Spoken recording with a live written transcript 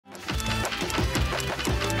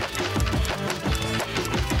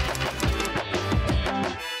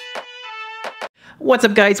What's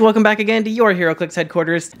up, guys? Welcome back again to your Heroclix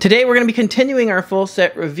headquarters. Today we're going to be continuing our full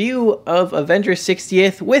set review of Avengers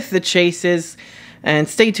 60th with the chases, and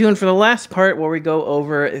stay tuned for the last part where we go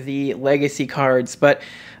over the legacy cards. But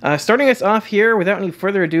starting us off here, without any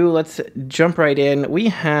further ado, let's jump right in. We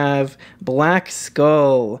have Black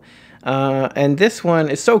Skull. And this one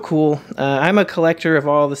is so cool. I'm a collector of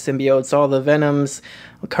all the symbiotes, all the Venoms,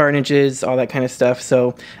 Carnages, all that kind of stuff.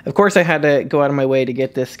 So, of course, I had to go out of my way to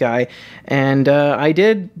get this guy. And I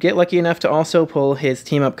did get lucky enough to also pull his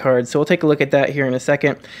team-up card. So we'll take a look at that here in a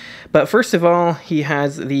second. But first of all, he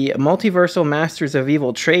has the Multiversal Masters of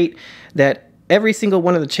Evil trait that every single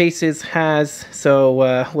one of the chases has.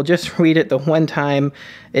 So we'll just read it the one time.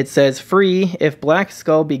 It says, free, if Black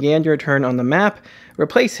Skull began your turn on the map,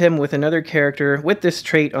 replace him with another character with this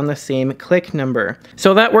trait on the same click number.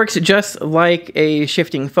 So that works just like a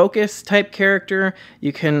shifting focus type character.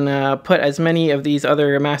 You can put as many of these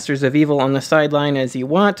other Masters of Evil on the sideline as you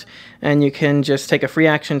want, and you can just take a free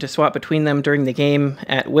action to swap between them during the game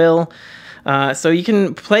at will. So you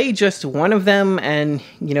can play just one of them and,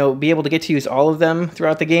 you know, be able to get to use all of them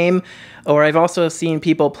throughout the game. Or I've also seen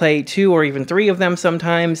people play 2 or even 3 of them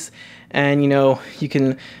sometimes. And, you know, you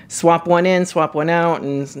can swap one in, swap one out,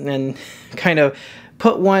 and kind of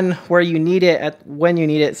put one where you need it when you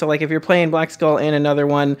need it. So, like, if you're playing Black Skull and another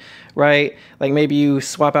one, right, like maybe you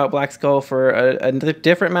swap out Black Skull for a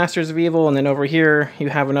different Masters of Evil, and then over here you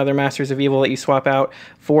have another Masters of Evil that you swap out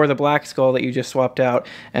for the Black Skull that you just swapped out,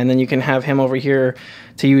 and then you can have him over here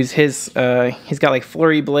to use his, he's got like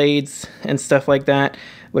flurry blades and stuff like that,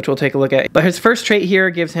 which we'll take a look at. But his first trait here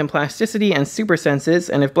gives him plasticity and super senses,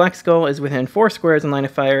 and if Black Skull is within 4 squares in line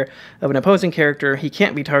of fire of an opposing character, he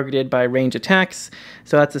can't be targeted by range attacks.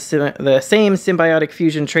 So that's the same symbiotic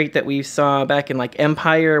fusion trait that we saw back in like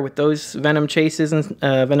Empire with those Venom chases and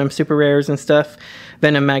Venom super rares and stuff.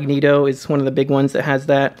 Venom Magneto is one of the big ones that has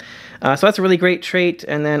that. So that's a really great trait.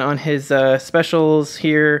 And then on his specials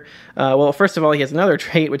here, well, first of all, he has another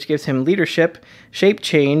trait which gives him leadership, shape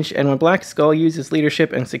change, and when Black Skull uses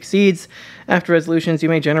leadership and succeeds, after resolutions, you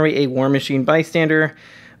may generate a War Machine bystander,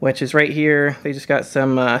 which is right here. They just got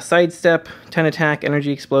some sidestep, 10 attack,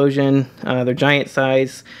 energy explosion. They're giant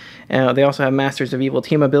size. They also have Masters of Evil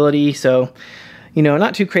team ability, so, you know,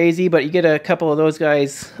 not too crazy, but you get a couple of those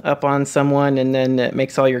guys up on someone, and then it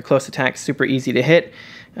makes all your close attacks super easy to hit.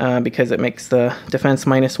 Because it makes the defense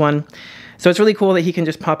 -1. So it's really cool that he can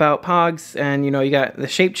just pop out Pogs, and, you know, you got the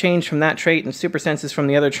shape change from that trait and super senses from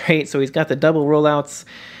the other trait, so he's got the double rollouts.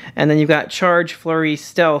 And then you've got charge, flurry,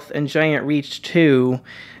 stealth, and giant reach too.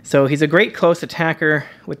 So he's a great close attacker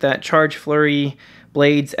with that charge, flurry,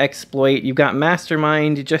 blades, exploit. You've got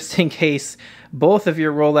mastermind just in case both of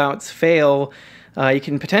your rollouts fail. You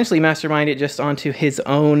can potentially mastermind it just onto his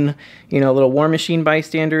own, you know, little War Machine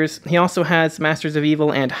bystanders. He also has Masters of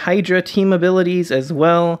Evil and Hydra team abilities as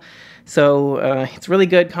well. So it's a really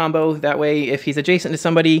good combo. That way, if he's adjacent to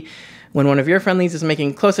somebody, when one of your friendlies is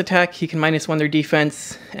making close attack, he can -1 their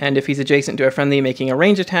defense. And if he's adjacent to a friendly making a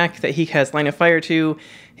range attack that he has line of fire to,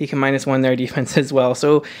 he can -1 their defense as well.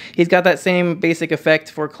 So he's got that same basic effect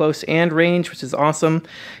for close and range, which is awesome.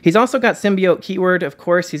 He's also got symbiote keyword. Of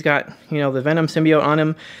course, he's got, you know, the Venom symbiote on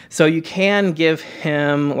him. So you can give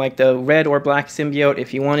him like the red or black symbiote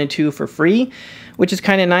if you wanted to for free, which is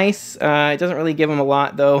kind of nice. It doesn't really give him a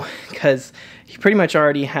lot though, because he pretty much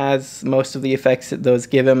already has most of the effects that those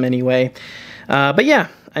give him anyway. But yeah,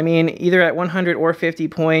 I mean, either at 100 or 50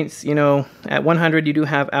 points, you know, at 100 you do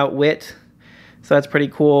have Outwit, so that's pretty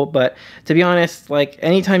cool. But to be honest, like,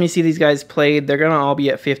 anytime you see these guys played, they're gonna all be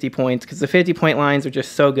at 50 points, because the 50-point lines are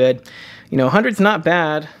just so good. You know, 100's not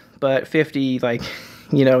bad, but 50, like,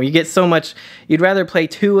 you know, you get so much. You'd rather play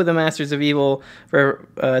 2 of the Masters of Evil for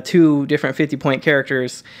 2 different 50-point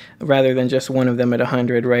characters rather than just one of them at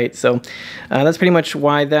 100, right? So that's pretty much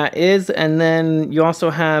why that is. And then you also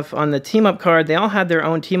have on the team-up card, they all had their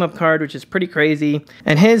own team-up card, which is pretty crazy.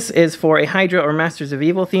 And his is for a Hydra or Masters of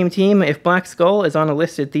Evil theme team. If Black Skull is on a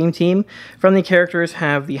listed theme team, friendly characters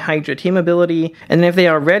have the Hydra team ability. And if they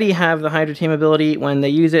already have the Hydra team ability, when they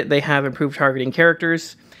use it, they have improved targeting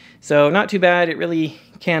characters. So not too bad. It really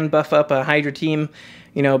can buff up a Hydra team,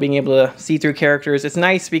 you know, being able to see through characters. It's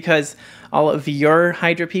nice because all of your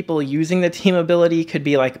Hydra people using the team ability could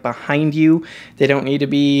be like behind you. They don't need to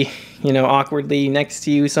be, you know, awkwardly next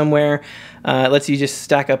to you somewhere. It lets you just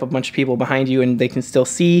stack up a bunch of people behind you and they can still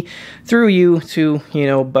see through you to, you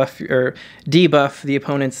know, buff or debuff the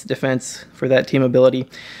opponent's defense for that team ability.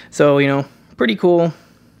 So, you know, pretty cool.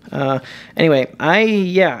 Anyway,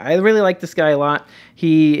 I really like this guy a lot.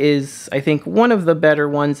 He is, I think, one of the better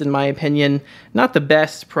ones in my opinion. Not the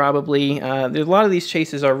best, probably. There's a lot of these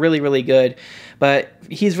chases are really, really good, but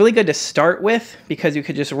he's really good to start with because you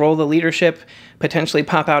could just roll the leadership, potentially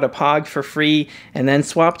pop out a Pog for free, and then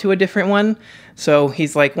swap to a different one. So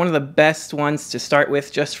he's like one of the best ones to start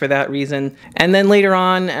with just for that reason. And then later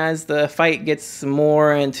on, as the fight gets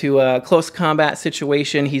more into a close combat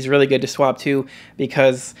situation, he's really good to swap to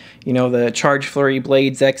because, you know, the Charge Flurry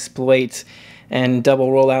Blades exploit and double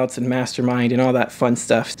rollouts and Mastermind and all that fun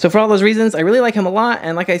stuff. So for all those reasons, I really like him a lot,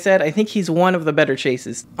 and like I said, I think he's one of the better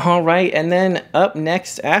chases. Alright, and then up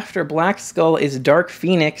next after Black Skull is Dark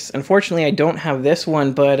Phoenix. Unfortunately, I don't have this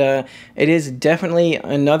one, but it is definitely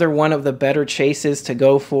another one of the better chases to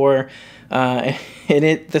go for. The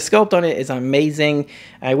sculpt on it is amazing.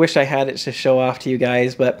 I wish I had it to show off to you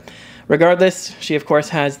guys, but regardless, she of course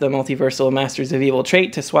has the Multiversal Masters of Evil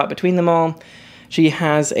trait to swap between them all. She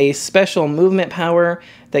has a special movement power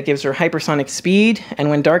that gives her hypersonic speed, and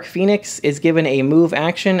when Dark Phoenix is given a move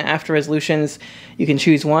action after resolutions, you can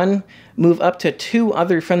choose one, move up to 2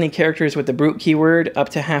 other friendly characters with the Brute keyword up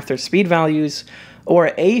to half their speed values,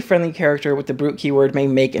 or a friendly character with the Brute keyword may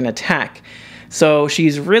make an attack. So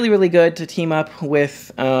she's really, really good to team up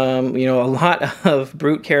with, you know, a lot of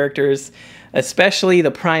Brute characters, especially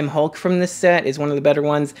the Prime Hulk from this set is one of the better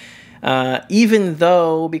ones. Even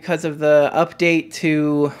though, because of the update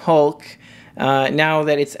to Hulk, now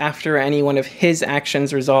that it's after any one of his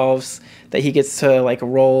actions resolves, that he gets to like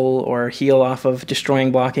roll or heal off of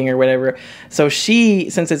destroying blocking or whatever. So she,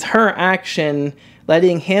 since it's her action,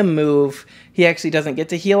 letting him move, he actually doesn't get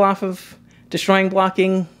to heal off of destroying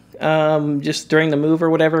blocking just during the move or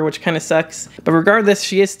whatever, which kind of sucks. But regardless,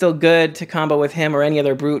 she is still good to combo with him or any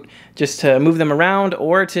other Brute just to move them around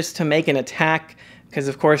or just to make an attack. Because,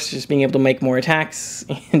 of course, just being able to make more attacks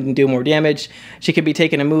and do more damage. She could be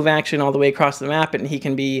taking a move action all the way across the map, and he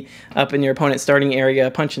can be up in your opponent's starting area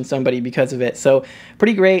punching somebody because of it. So,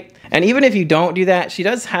 pretty great. And even if you don't do that, she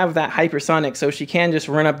does have that hypersonic, so she can just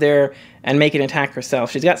run up there and make an attack herself.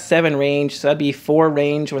 She's got 7 range, so that'd be 4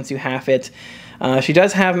 range once you half it. She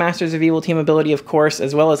does have Masters of Evil team ability, of course,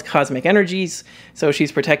 as well as Cosmic Energies, so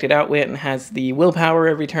she's protected Outwit and has the willpower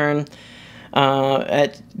every turn.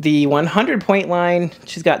 At the 100 point line,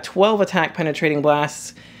 she's got 12 attack penetrating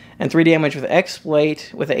blasts and 3 damage with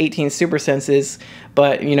exploit with the 18 super senses.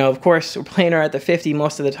 But, you know, of course, we're playing her at the 50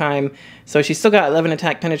 most of the time. So she's still got 11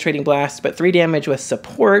 attack penetrating blasts, but 3 damage with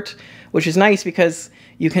support, which is nice because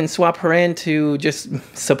you can swap her in to just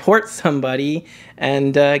support somebody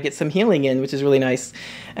and get some healing in, which is really nice.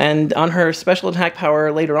 And on her special attack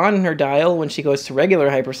power later on in her dial, when she goes to regular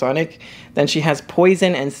hypersonic, then she has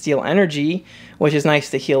poison and steel energy, which is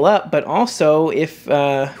nice to heal up. But also, if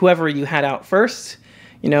whoever you had out first,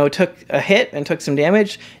 you know, took a hit and took some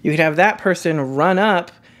damage, you could have that person run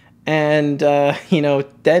up and, you know,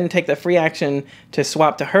 then take the free action to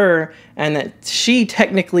swap to her, and that she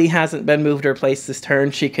technically hasn't been moved or placed this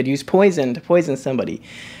turn. She could use poison to poison somebody.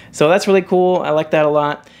 So that's really cool. I like that a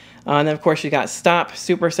lot. And then, of course, you got Stop,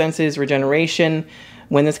 Super Senses, Regeneration.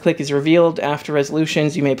 When this click is revealed after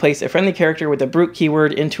resolutions, you may place a friendly character with the Brute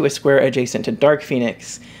keyword into a square adjacent to Dark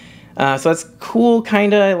Phoenix. So that's cool,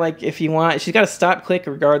 kind of, like, if you want. She's got a stop click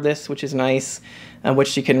regardless, which is nice, which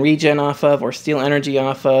she can regen off of or steal energy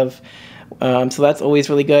off of. So that's always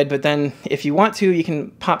really good. But then if you want to, you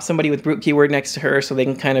can pop somebody with Brute keyword next to her so they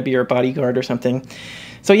can kind of be your bodyguard or something.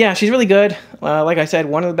 So yeah, she's really good. Like I said,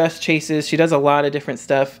 one of the best chases. She does a lot of different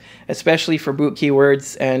stuff, especially for Brute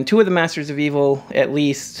keywords. And 2 of the Masters of Evil, at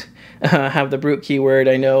least, have the Brute keyword.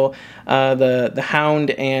 I know the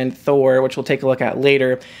Hound and Thor, which we'll take a look at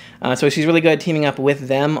later. So she's really good teaming up with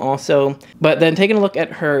them also. But then taking a look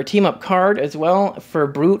at her team-up card as well for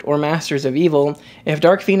Brute or Masters of Evil. If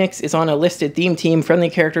Dark Phoenix is on a listed theme team,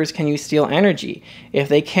 friendly characters can use Steal Energy. If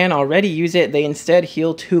they can already use it, they instead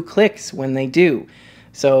heal 2 clicks when they do.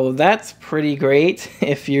 So that's pretty great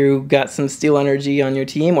if you got some Steel Energy on your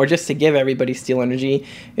team, or just to give everybody Steel Energy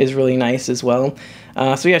is really nice as well.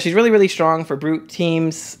 So yeah, she's really, really strong for Brute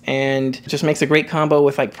teams, and just makes a great combo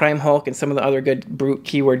with like Prime Hulk and some of the other good Brute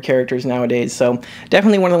keyword characters nowadays. So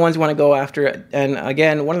definitely one of the ones you want to go after, and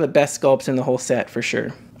again, one of the best sculpts in the whole set for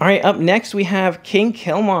sure. Alright, up next we have King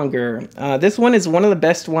Killmonger. This one is one of the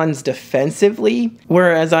best ones defensively,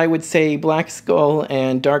 whereas I would say Black Skull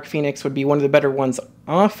and Dark Phoenix would be one of the better ones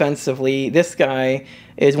offensively. This guy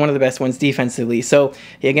is one of the best ones defensively. So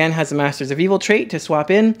he again has the Masters of Evil trait to swap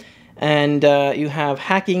in, and you have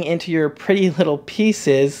hacking into your pretty little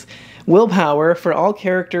pieces. Willpower for all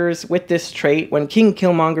characters with this trait. When King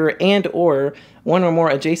Killmonger and or one or more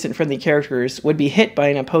adjacent friendly characters would be hit by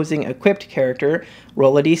an opposing equipped character,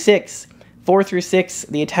 roll a d6. 4 through 6,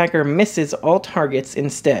 the attacker misses all targets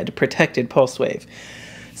instead, protected Pulse Wave.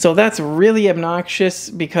 So that's really obnoxious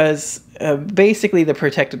because basically the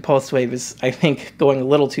protected Pulse Wave is, I think, going a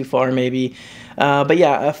little too far maybe. But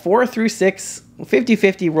yeah, a 4 through 6,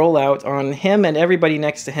 50-50 rollout on him and everybody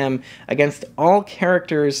next to him against all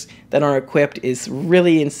characters that are equipped is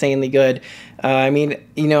really insanely good. I mean,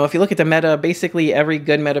 you know, if you look at the meta, basically every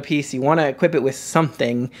good meta piece, you want to equip it with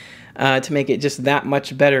something to make it just that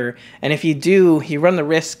much better. And if you do, you run the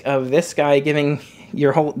risk of this guy giving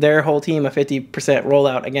their whole team a 50%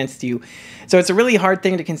 rollout against you. So it's a really hard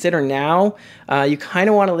thing to consider now. You kind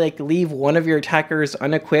of want to like leave one of your attackers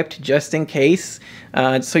unequipped just in case,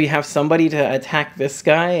 so you have somebody to attack this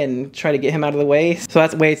guy and try to get him out of the way. So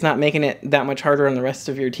that way it's not making it that much harder on the rest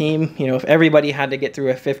of your team. You know, if everybody had to get through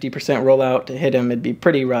a 50% rollout to hit him, it'd be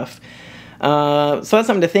pretty rough. So that's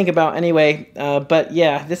something to think about anyway. But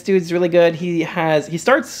yeah, this dude's really good. He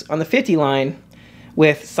starts on the 50 line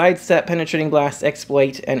with Sidestep, Penetrating Blast,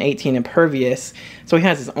 Exploit, and 18 Impervious. So he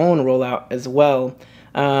has his own rollout as well.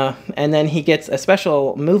 And then he gets a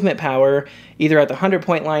special movement power either at the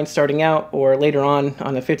 100-point line starting out or later on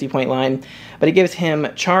the 50-point line. But it gives him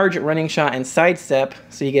Charge, Running Shot, and Sidestep,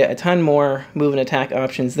 so you get a ton more move and attack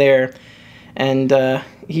options there. And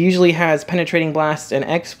he usually has Penetrating Blast and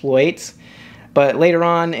Exploit, but later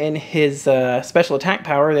on in his special attack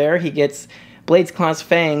power there, he gets Blades, Claws,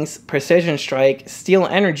 Fangs, Precision Strike, Steel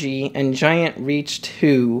Energy, and Giant Reach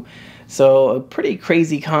 2. So a pretty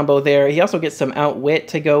crazy combo there. He also gets some Outwit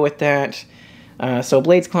to go with that. So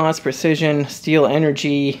Blades, Claws, Precision, Steel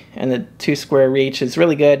Energy, and the 2 square reach is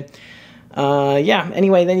really good. Yeah,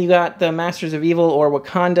 anyway, then you got the Masters of Evil or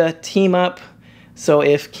Wakanda team up. So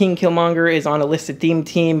if King Killmonger is on a listed theme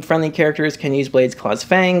team, friendly characters can use Blades, Claws,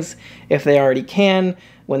 Fangs if they already can.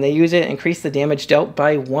 When they use it, increase the damage dealt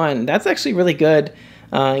by 1. That's actually really good.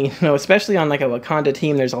 You know, especially on like a Wakanda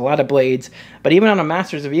team, there's a lot of blades. But even on a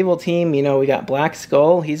Masters of Evil team, you know, we got Black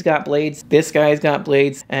Skull, he's got blades, this guy's got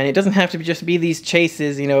blades, and it doesn't have to just be these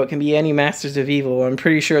chases, you know, it can be any Masters of Evil. I'm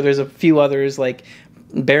pretty sure there's a few others like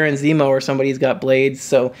Baron Zemo or somebody's got blades,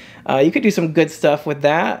 so you could do some good stuff with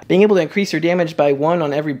that. Being able to increase your damage by 1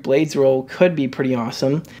 on every blades roll could be pretty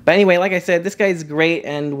awesome. But anyway, like I said, this guy's great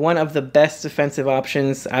and one of the best defensive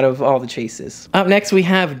options out of all the chases. Up next we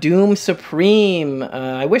have Doom Supreme.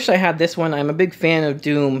 I wish I had this one. I'm a big fan of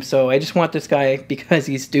Doom, so I just want this guy because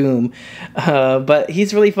he's Doom. But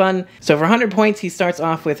he's really fun. So for 100 points, he starts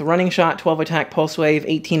off with Running Shot, 12 attack, Pulse Wave,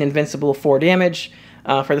 18 invincible, 4 damage.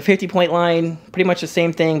 For the 50-point line, pretty much the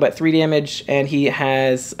same thing, but 3 damage, and he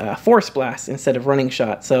has Force Blast instead of Running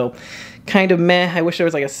Shot, so kind of meh. I wish there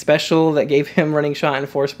was like a special that gave him Running Shot and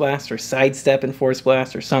Force Blast, or Sidestep and Force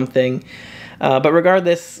Blast, or something. But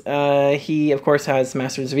regardless, he, of course, has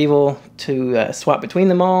Masters of Evil to swap between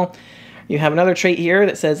them all. You have another trait here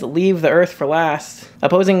that says, Leave the Earth for Last.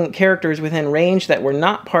 Opposing characters within range that were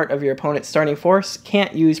not part of your opponent's starting force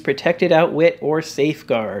can't use Protected, Outwit, or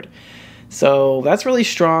Safeguard. So that's really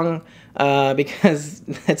strong because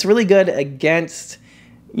it's really good against,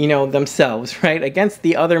 you know, themselves, right? Against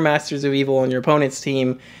the other Masters of Evil on your opponent's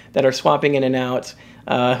team that are swapping in and out.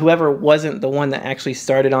 Whoever wasn't the one that actually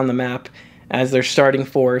started on the map as their starting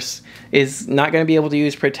force is not going to be able to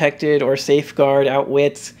use Protected or Safeguard,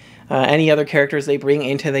 Outwit, any other characters they bring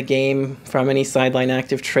into the game from any sideline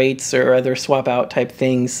active traits or other swap out type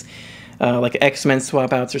things. Like X-Men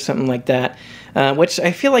swap outs or something like that, which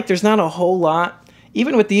I feel like there's not a whole lot.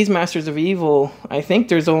 Even with these Masters of Evil, I think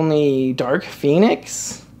there's only Dark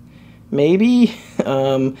Phoenix, maybe.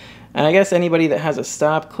 And I guess anybody that has a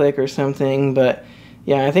stop click or something, but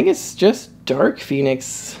yeah, I think it's just Dark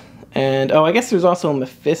Phoenix. And oh, I guess there's also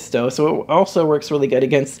Mephisto, so it also works really good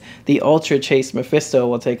against the Ultra Chase Mephisto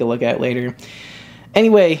we'll take a look at later.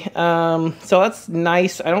 Anyway, so that's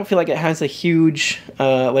nice. I don't feel like it has a huge,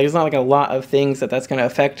 like there's not like a lot of things that's going to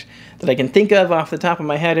affect that I can think of off the top of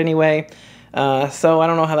my head anyway. So I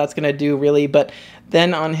don't know how that's going to do really, but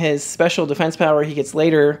then on his special defense power he gets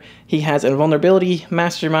later, he has Invulnerability,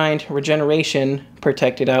 Mastermind, Regeneration,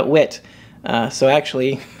 Protected, Outwit. So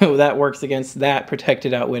actually that works against that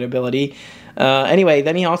Protected, Outwit ability. Anyway,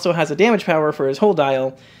 then he also has a damage power for his whole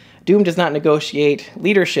dial. Doom does not negotiate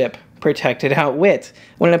Leadership, Protected, Outwit.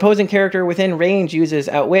 When an opposing character within range uses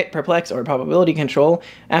Outwit, Perplex, or Probability Control,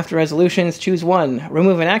 after resolutions, choose 1.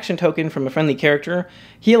 Remove an action token from a friendly character,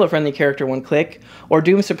 heal a friendly character 1 click, or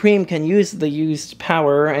Doom Supreme can use the used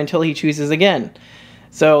power until he chooses again.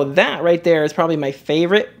 So that right there is probably my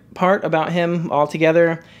favorite part about him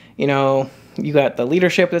altogether. You know, you got the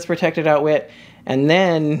Leadership that's Protected, Outwit, And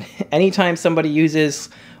then anytime somebody uses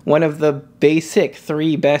one of the basic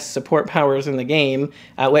 3 best support powers in the game,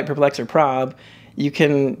 Outwit, Perplex, or Prob, you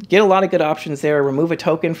can get a lot of good options there. Remove a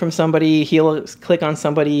token from somebody, heal, click on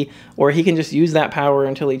somebody, or he can just use that power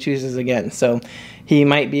until he chooses again. So he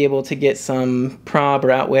might be able to get some Prob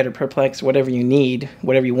or Outwit or Perplex, whatever you need,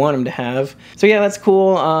 whatever you want him to have. So yeah, that's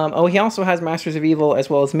cool. Oh, he also has Masters of Evil as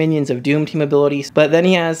well as Minions of Doom team abilities. But then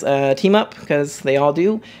he has Team Up, because they all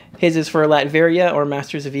do. His is for Latveria or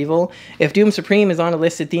Masters of Evil. If Doom Supreme is on a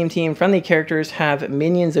listed theme team, friendly characters have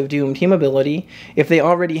Minions of Doom team ability. If they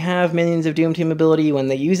already have Minions of Doom team ability, when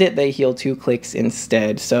they use it, they heal 2 clicks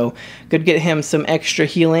instead. So could get him some extra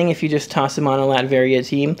healing if you just toss him on a Latveria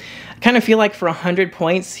team. I kind of feel like for 100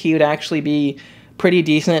 points, he would actually be pretty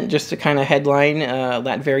decent just to kind of headline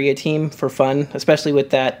Latveria team for fun, especially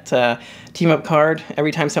with that team up card.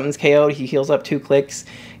 Every time something's KO'd, he heals up 2 clicks.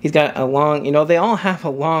 He's got a long, you know, they all have a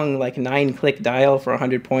long like 9-click dial for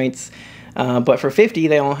 100 points, but for 50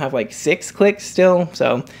 they all have like 6 clicks still.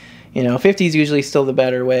 So, you know, 50 is usually still the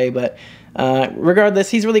better way, but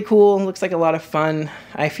regardless, he's really cool. Looks like a lot of fun.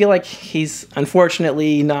 I feel like he's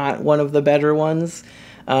unfortunately not one of the better ones.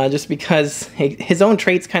 Just because his own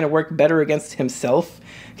traits kind of work better against himself,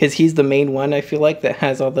 because he's the main one, I feel like, that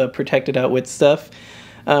has all the protected outwit stuff,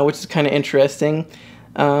 which is kind of interesting.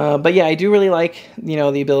 But yeah, I do really like, you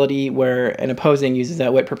know, the ability where an opposing uses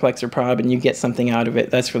Outwit, Perplex, or Prob, and you get something out of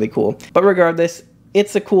it. That's really cool. But regardless,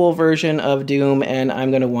 it's a cool version of Doom, and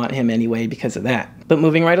I'm going to want him anyway because of that. But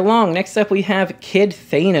moving right along, next up we have Kid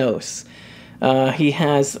Thanos. He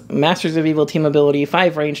has Masters of Evil team ability,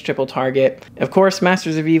 5 range, triple target. Of course,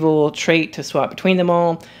 Masters of Evil trait to swap between them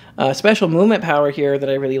all. Special movement power here that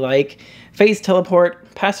I really like. Phase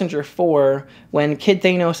teleport, passenger 4. When Kid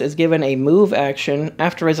Thanos is given a move action,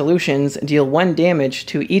 after resolutions, deal 1 damage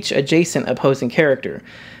to each adjacent opposing character.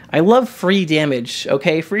 I love free damage,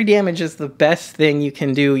 okay? Free damage is the best thing you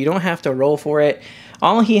can do. You don't have to roll for it.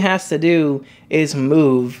 All he has to do is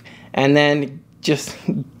move, and then just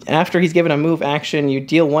after he's given a move action, you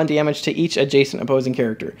deal 1 damage to each adjacent opposing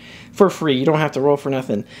character for free. You don't have to roll for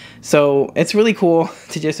nothing. So it's really cool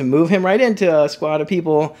to just move him right into a squad of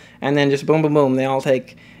people, and then just boom, boom, boom. They all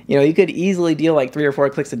take, you know, you could easily deal like 3 or 4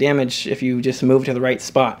 clicks of damage if you just move to the right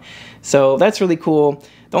spot. So that's really cool.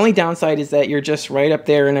 The only downside is that you're just right up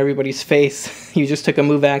there in everybody's face. You just took a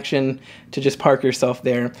move action to just park yourself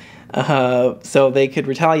there. So they could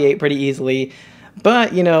retaliate pretty easily.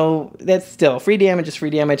 But, you know, that's still, free damage is free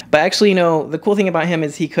damage. But actually, you know, the cool thing about him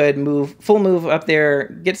is he could move, full move up there,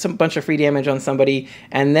 get some bunch of free damage on somebody,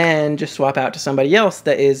 and then just swap out to somebody else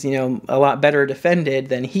that is, you know, a lot better defended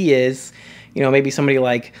than he is. You know, maybe somebody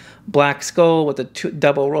like Black Skull with the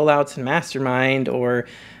double rollouts and Mastermind, or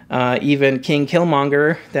even King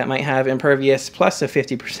Killmonger that might have Impervious plus a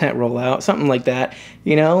 50% rollout, something like that,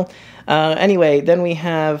 you know? Anyway, then we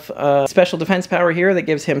have special defense power here that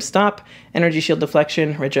gives him stop, energy shield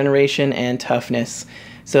deflection, regeneration, and toughness.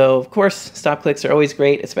 So, of course, stop clicks are always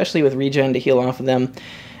great, especially with regen to heal off of them.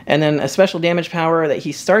 And then a special damage power that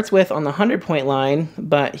he starts with on the 100-point line,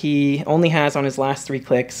 but he only has on his last 3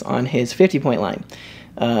 clicks on his 50-point line.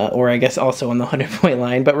 Or I guess also on the 100-point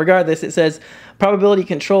line. But regardless, it says probability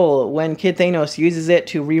control. When Kid Thanos uses it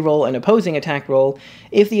to reroll an opposing attack roll,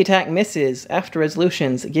 if the attack misses, after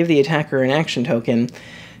resolutions, give the attacker an action token.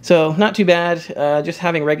 So not too bad. Just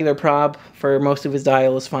having regular prob for most of his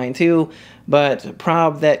dial is fine too. But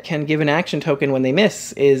prob that can give an action token when they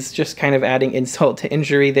miss is just kind of adding insult to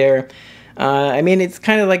injury there. I mean, it's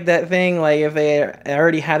kind of like that thing, like if they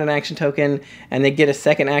already had an action token and they get a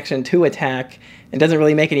second action to attack, it doesn't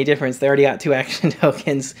really make any difference. They already got 2 action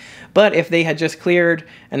tokens. But if they had just cleared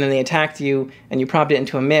and then they attacked you and you probbed it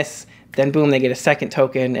into a miss, then boom, they get a second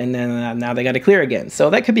token, and then now they got to clear again. So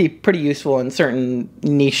that could be pretty useful in certain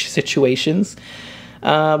niche situations.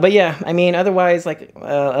 But yeah, I mean, otherwise, like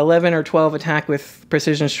 11 or 12 attack with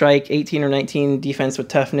precision strike, 18 or 19 defense with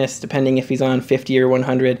toughness, depending if he's on 50 or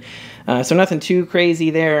 100. So nothing too crazy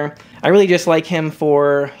there. I really just like him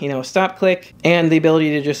for, you know, stop click and the ability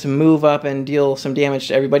to just move up and deal some damage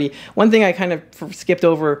to everybody. One thing I kind of skipped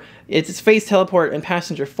over, it's phase teleport and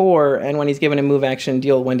passenger 4, and when he's given a move action,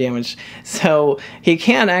 deal 1 damage. So he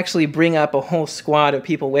can actually bring up a whole squad of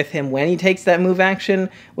people with him when he takes that move action,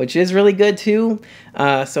 which is really good too.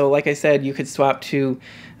 So like I said, you could swap to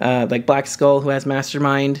like Black Skull, who has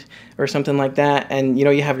Mastermind or something like that, and you know,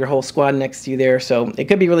 you have your whole squad next to you there, so it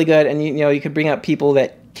could be really good. And you know, you could bring up people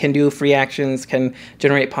that can do free actions, can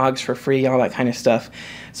generate pogs for free, all that kind of stuff.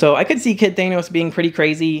 So I could see Kid Thanos being pretty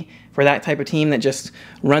crazy for that type of team that just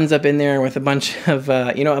runs up in there with a bunch of,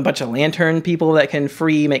 a bunch of lantern people that can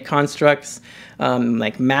free make constructs.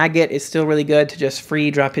 Like Maggot is still really good to just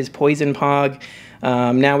free drop his poison pog.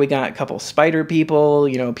 Now we got a couple spider people,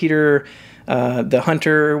 Peter, the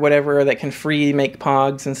hunter, whatever, that can free make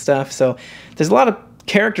pogs and stuff. So there's a lot of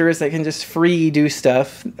characters that can just free do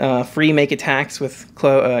stuff, free make attacks with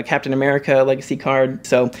Captain America legacy card.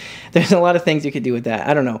 So there's a lot of things you could do with that.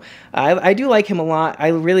 I don't know. I do like him a lot. I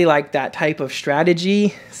really like that type of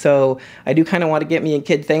strategy. So I do kind of want to get me a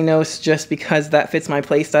Kid Thanos just because that fits my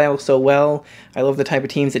playstyle so well. I love the type of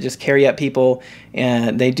teams that just carry up people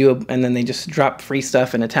and and then they just drop free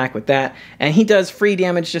stuff and attack with that. And he does free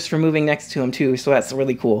damage just for moving next to him too, so that's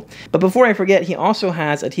really cool. But before I forget, he also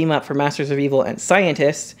has a team up for Masters of Evil and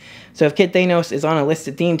Scientists. So if Kid Thanos is on a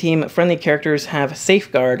listed theme team, friendly characters have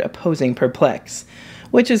Safeguard opposing Perplex,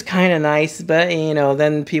 which is kind of nice, but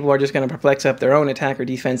then people are just going to perplex up their own attack or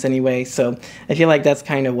defense anyway, so I feel like that's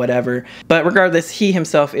kind of whatever. But regardless, he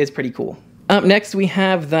himself is pretty cool. Up next, we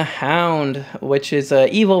have the Hound, which is an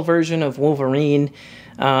evil version of Wolverine.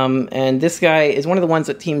 And this guy is one of the ones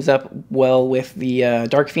that teams up well with the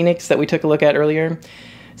Dark Phoenix that we took a look at earlier.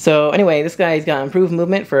 So anyway, this guy's got improved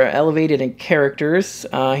movement for elevated characters.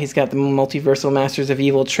 He's got the Multiversal Masters of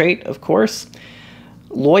Evil trait, of course.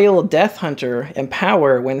 Loyal Death Hunter,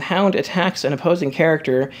 Empower. When Hound attacks an opposing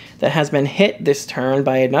character that has been hit this turn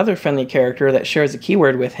by another friendly character that shares a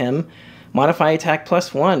keyword with him, modify attack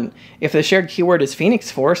 +1. If the shared keyword is Phoenix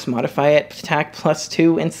Force, modify it attack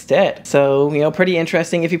 +2 instead. So, pretty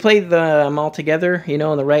interesting. If you play them all together, in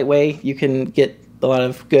the right way, you can get a lot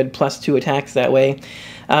of good +2 attacks that way.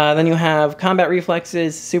 Then you have Combat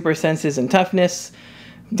Reflexes, Super Senses, and Toughness,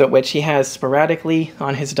 which he has sporadically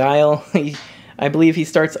on his dial. I believe he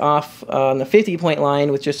starts off on the 50-point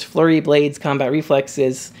line with just Flurry, Blades, Combat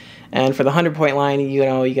Reflexes, and for the 100-point line,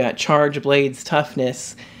 you got Charge, Blades,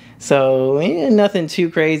 Toughness. So, nothing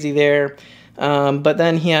too crazy there. But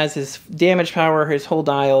then he has his damage power. His whole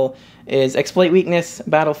dial is Exploit Weakness,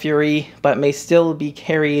 Battle Fury, but may still be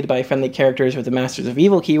carried by friendly characters with the Masters of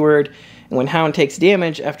Evil keyword. And when Hound takes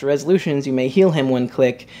damage after resolutions, you may heal him 1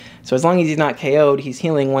 click. So as long as he's not KO'd, he's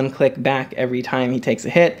healing 1 click back every time he takes a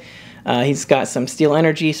hit. He's got some Steel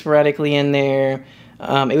Energy sporadically in there.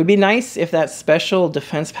 It would be nice if that special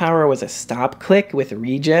defense power was a stop click with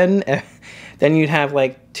regen. Then you'd have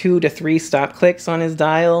like 2 to 3 stop clicks on his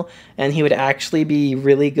dial, and he would actually be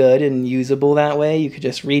really good and usable that way. You could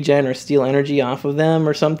just regen or steal energy off of them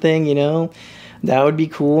or something, That would be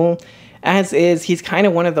cool. As is, he's kind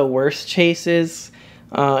of one of the worst chases,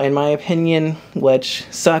 in my opinion, which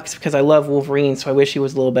sucks because I love Wolverine, so I wish he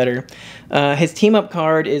was a little better. His team-up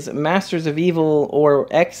card is Masters of Evil or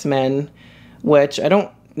X-Men, which I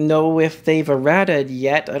don't know if they've errated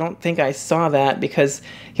yet. I don't think I saw that because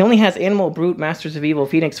he only has Animal Brute, Masters of Evil,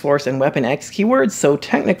 Phoenix Force, and Weapon X keywords, so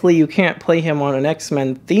technically you can't play him on an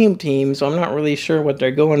X-Men theme team, so I'm not really sure what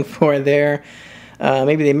they're going for there.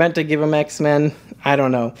 Maybe they meant to give him X-Men. I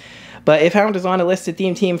don't know. But if Hound is on a listed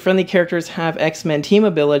theme team, friendly characters have X-Men team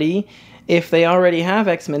ability. If they already have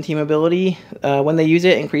X-Men team ability, when they use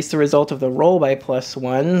it, increase the result of the roll by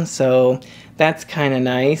 +1, so that's kind of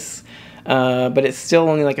nice. But it's still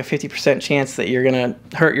only like a 50% chance that you're going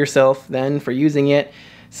to hurt yourself then for using it.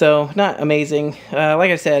 So, not amazing.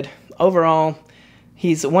 Like I said, overall,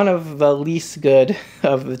 he's one of the least good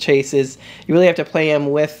of the chases. You really have to play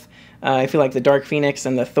him with, I feel like, the Dark Phoenix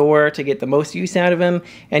and the Thor to get the most use out of him.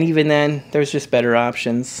 And even then, there's just better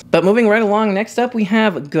options. But moving right along, next up we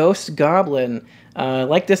have Ghost Goblin.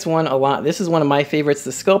 Like this one a lot. This is one of my favorites.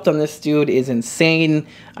 The sculpt on this dude is insane.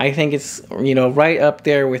 I think it's, right up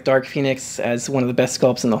there with Dark Phoenix as one of the best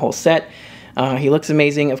sculpts in the whole set. He looks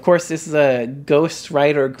amazing. Of course, this is a Ghost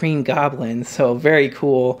Rider Green Goblin, so very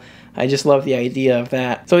cool. I just love the idea of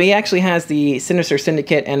that. So he actually has the Sinister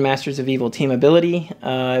Syndicate and Masters of Evil team ability.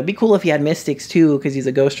 It'd be cool if he had Mystics too, because he's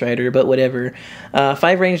a Ghost Rider, but whatever.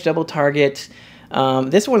 5 range double target.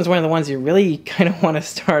 This one is one of the ones you really kind of want to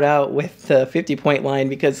start out with the 50-point line,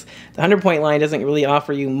 because the 100-point line doesn't really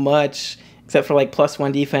offer you much except for like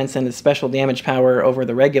 +1 defense and the special damage power over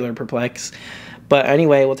the regular Perplex. But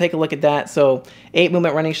anyway, we'll take a look at that. So 8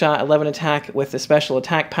 movement running shot, 11 attack with the special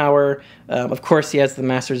attack power. Of course, he has the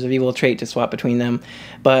Masters of Evil trait to swap between them.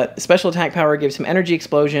 But special attack power gives him energy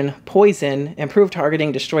explosion, poison, improved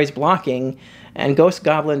targeting, destroys blocking, and Ghost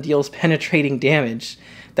Goblin deals penetrating damage.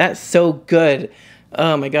 That's so good.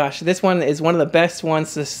 Oh my gosh, this one is one of the best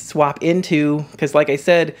ones to swap into, because like I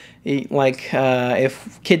said,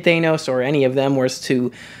 if Kid Thanos or any of them was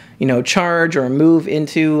to, charge or move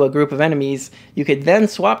into a group of enemies, you could then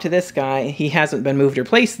swap to this guy. He hasn't been moved or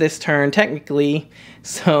placed this turn, technically,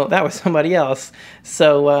 so that was somebody else.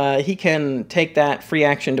 So he can take that free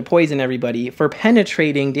action to poison everybody for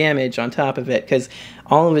penetrating damage on top of it, because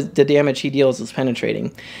all of the damage he deals is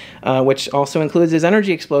penetrating, which also includes his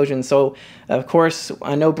energy explosion. So, of course,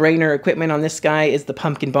 a no-brainer equipment on this guy is the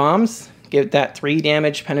pumpkin bombs. Give that 3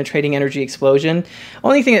 damage penetrating energy explosion.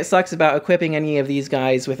 Only thing that sucks about equipping any of these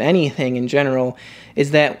guys with anything in general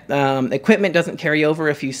is that equipment doesn't carry over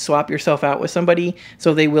if you swap yourself out with somebody,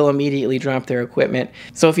 so they will immediately drop their equipment.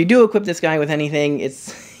 So if you do equip this guy with anything,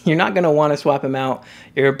 you're not going to want to swap him out.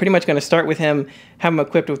 You're pretty much going to start with him, have him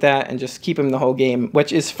equipped with that, and just keep him the whole game,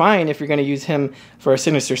 which is fine if you're going to use him for a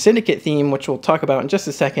Sinister Syndicate theme, which we'll talk about in just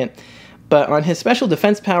a second. But on his special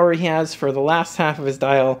defense power he has for the last half of his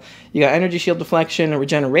dial, you got energy shield deflection,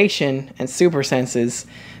 regeneration, and super senses.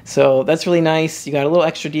 So that's really nice. You got a little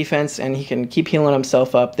extra defense, and he can keep healing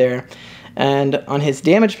himself up there. And on his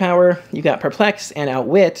damage power, you got Perplex and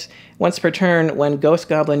Outwit. Once per turn, when Ghost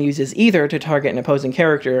Goblin uses either to target an opposing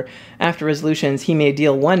character, after resolutions, he may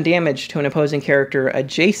deal 1 damage to an opposing character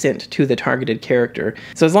adjacent to the targeted character.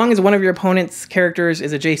 So as long as one of your opponent's characters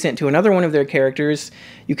is adjacent to another one of their characters,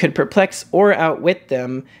 you could Perplex or Outwit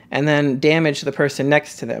them, and then damage the person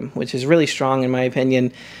next to them, which is really strong in my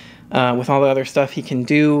opinion. With all the other stuff he can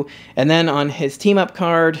do. And then on his team-up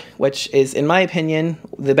card, which is, in my opinion,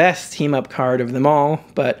 the best team-up card of them all,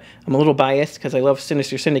 but I'm a little biased because I love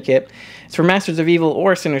Sinister Syndicate. It's for Masters of Evil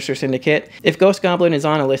or Sinister Syndicate. If Ghost Goblin is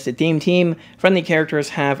on a listed theme team, friendly characters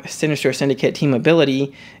have Sinister Syndicate team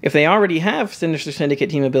ability. If they already have Sinister Syndicate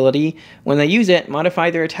team ability, when they use it,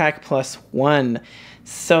 modify their attack +1.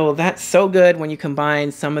 So that's so good when you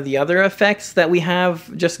combine some of the other effects that we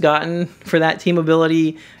have just gotten for that team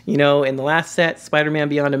ability, in the last set, Spider-Man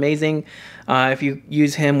Beyond Amazing. If you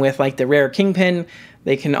use him with like the rare Kingpin,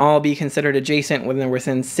 they can all be considered adjacent when they're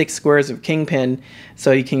within 6 squares of Kingpin,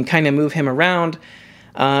 so you can kind of move him around.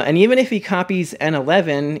 And even if he copies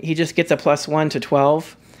N11, he just gets a +1 to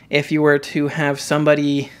 12. If you were to have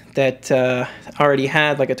somebody that already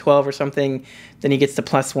had like a 12 or something, then he gets to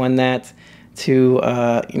 +1 that to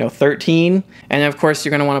 13. And of course you're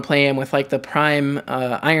going to want to play him with like the prime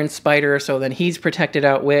Iron Spider, so then he's protected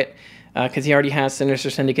Outwit because he already has Sinister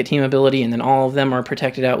Syndicate team ability, and then all of them are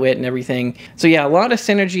protected Outwit and everything. So yeah, a lot of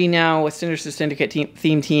synergy now with Sinister Syndicate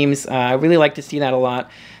theme teams. I really like to see that a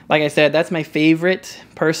lot. Like I said, that's my favorite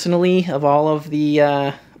personally of all of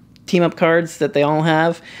the team up cards that they all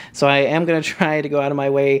have, so I am going to try to go out of my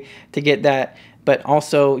way to get that. But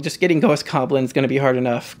also, just getting Ghost Goblin is going to be hard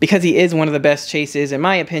enough, because he is one of the best chases, in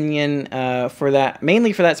my opinion,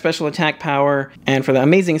 mainly for that special attack power, and for the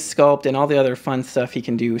amazing sculpt and all the other fun stuff he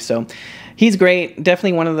can do. So he's great,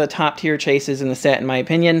 definitely one of the top tier chases in the set, in my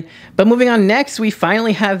opinion. But moving on next, we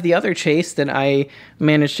finally have the other chase that I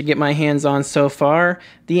managed to get my hands on so far,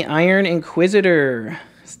 the Iron Inquisitor.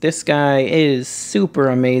 This guy is super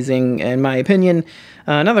amazing, in my opinion.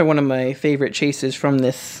 Another one of my favorite chases from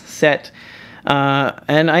this set.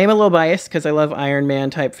 And I am a little biased because I love Iron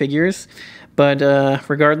Man type figures, but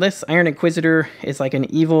regardless, Iron Inquisitor is like an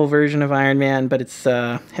evil version of Iron Man, but it's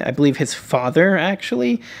I believe his father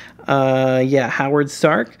actually. Howard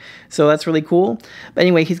Stark. So that's really cool. But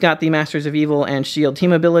anyway, he's got the Masters of Evil and Shield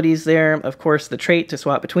team abilities there. Of course, the trait to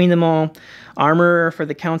swap between them all. Armor for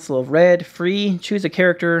the Council of Red. Free. Choose a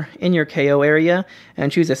character in your KO area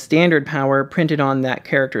and choose a standard power printed on that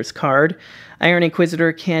character's card. Iron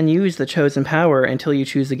Inquisitor can use the chosen power until you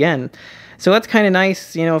choose again. So that's kind of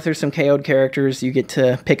nice, if there's some KO'd characters, you get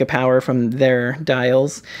to pick a power from their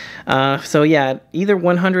dials. So yeah, either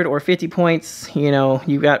 100 or 50 points,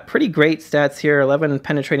 you got pretty great stats here. 11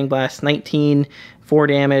 penetrating blast, 19, 4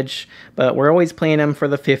 damage, but we're always playing them for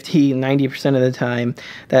the 50, 90% of the time.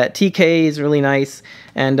 That TK is really nice,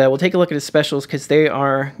 and we'll take a look at his specials because they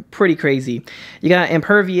are pretty crazy. You got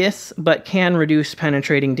Impervious, but can reduce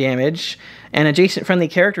penetrating damage. And adjacent friendly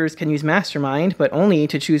characters can use Mastermind, but only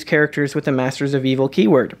to choose characters with the Masters of Evil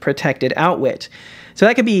keyword, Protected Outwit. So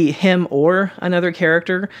that could be him or another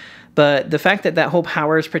character, but the fact that that whole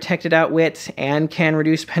power is Protected Outwit and can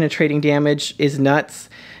reduce penetrating damage is nuts.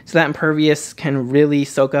 So that Impervious can really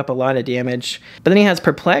soak up a lot of damage. But then he has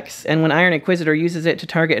Perplex, and when Iron Inquisitor uses it to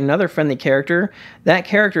target another friendly character, that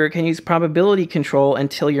character can use probability control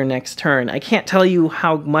until your next turn. I can't tell you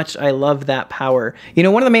how much I love that power.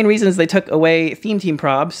 One of the main reasons they took away Theme Team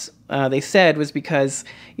probs, they said, was because,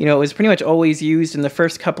 it was pretty much always used in the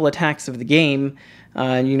first couple attacks of the game.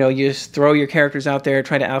 You just throw your characters out there,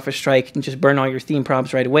 try to Alpha Strike, and just burn all your theme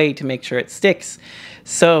probs right away to make sure it sticks.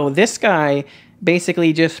 So this guy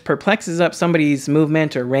basically just perplexes up somebody's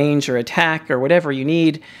movement or range or attack or whatever you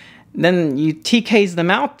need. Then you TKs them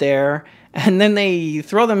out there, and then they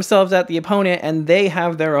throw themselves at the opponent, and they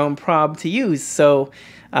have their own prob to use. So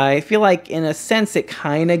I feel like, in a sense, it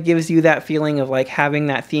kind of gives you that feeling of like having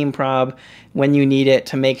that theme prob when you need it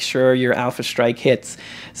to make sure your Alpha Strike hits.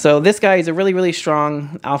 So this guy is a really, really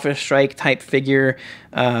strong Alpha Strike type figure.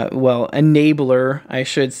 Well, enabler, I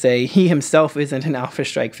should say. He himself isn't an Alpha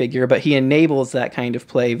Strike figure, but he enables that kind of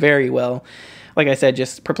play very well. Like I said,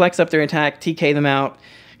 just perplex up their attack, TK them out.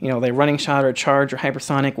 You know, they running shot or charge or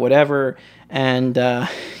hypersonic, whatever, and,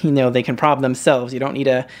 you know, they can prob themselves. You don't need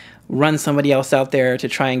to run somebody else out there to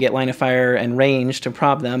try and get line of fire and range to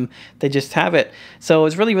prob them. They just have it. So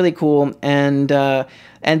it's really, really cool. And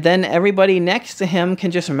then everybody next to him can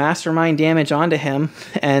just mastermind damage onto him,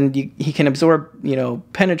 and he can absorb, you know,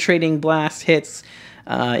 penetrating blast hits.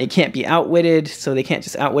 It can't be outwitted, so they can't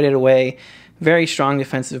just outwit it away. Very strong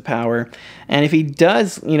defensive power. And if he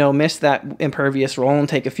does, you know, miss that impervious roll and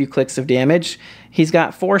take a few clicks of damage, he's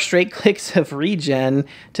got 4 straight clicks of regen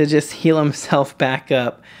to just heal himself back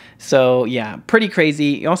up. So yeah, pretty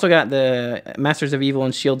crazy. You also got the Masters of Evil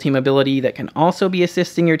and Shield team ability that can also be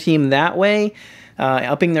assisting your team that way.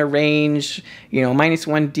 Upping their range, you know,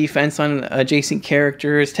 -1 defense on adjacent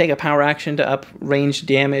characters, take a power action to up range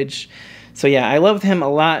damage. So yeah, I love him a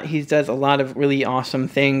lot. He does a lot of really awesome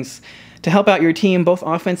things to help out your team, both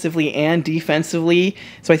offensively and defensively.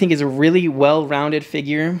 So I think he's a really well-rounded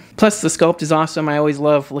figure. Plus, the sculpt is awesome. I always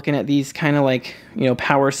love looking at these kind of like, you know,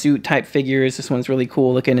 power suit type figures. This one's really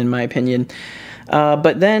cool looking, in my opinion.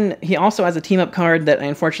 But then he also has a team-up card that I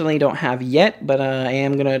unfortunately don't have yet, but I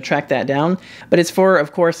am going to track that down. But it's for,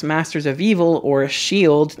 of course, Masters of Evil or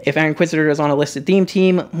Shield. If our Inquisitor is on a listed theme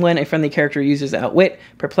team, when a friendly character uses Outwit,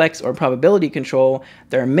 Perplex, or Probability Control,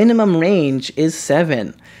 their minimum range is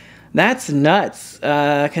 7. That's nuts,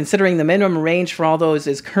 considering the minimum range for all those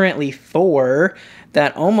is currently 4.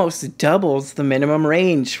 That almost doubles the minimum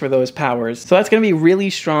range for those powers. So that's going to be really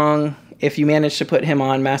strong if you manage to put him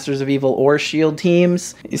on Masters of Evil or Shield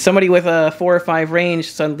teams. Somebody with a 4 or 5 range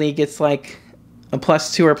suddenly gets like a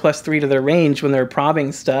 +2 or +3 to their range when they're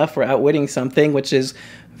probbing stuff or outwitting something, which is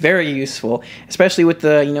very useful, especially with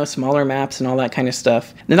the, you know, smaller maps and all that kind of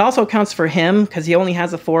stuff. And it also counts for him because he only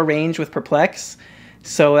has a 4 range with Perplex.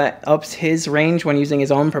 So that ups his range when using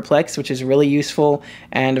his own Perplex, which is really useful.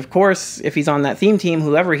 And of course, if he's on that theme team,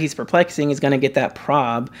 whoever he's perplexing is going to get that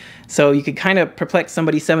prob. So you could kind of perplex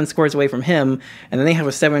somebody 7 scores away from him, and then they have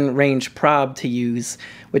a 7 range prob to use,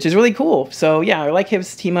 which is really cool. So yeah, I like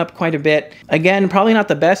his team up quite a bit. Again, probably not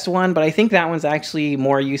the best one, but I think that one's actually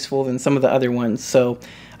more useful than some of the other ones. So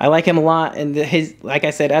I like him a lot, and his, like I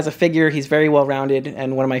said, as a figure, he's very well-rounded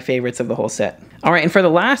and one of my favorites of the whole set. All right, and for the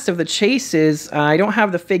last of the chases, I don't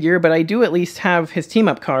have the figure, but I do at least have his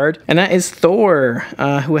team-up card, and that is Thor,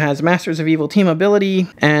 who has Masters of Evil team ability,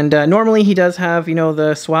 and normally he does have, you know,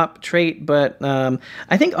 the swap trait, but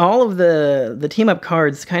I think all of the team-up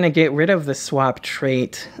cards kind of get rid of the swap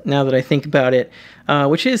trait, now that I think about it.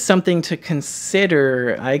 Which is something to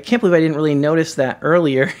consider. I can't believe I didn't really notice that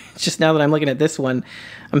earlier. It's just now that I'm looking at this one,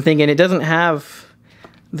 I'm thinking it doesn't have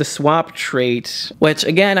the swap trait, which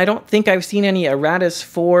again, I don't think I've seen any erratas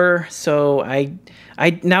for, so I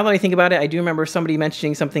now that I think about it, I do remember somebody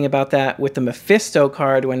mentioning something about that with the Mephisto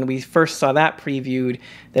card when we first saw that previewed,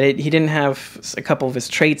 that he didn't have a couple of his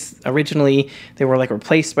traits originally. They were like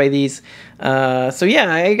replaced by these. So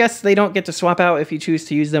yeah, I guess they don't get to swap out if you choose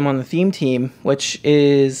to use them on the theme team, which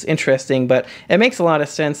is interesting, but it makes a lot of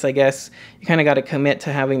sense, I guess. You kind of got to commit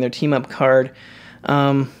to having their team-up card.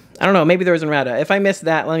 I don't know, maybe there was an errata. If I missed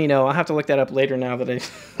that, let me know. I'll have to look that up later now that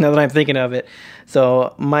I'm thinking of it.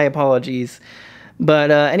 So my apologies.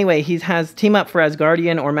 But anyway, he has team up for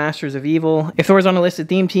Asgardian or Masters of Evil. If Thor's on a listed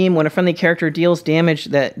theme team, when a friendly character deals damage,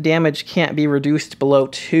 that damage can't be reduced below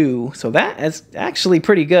 2. So that is actually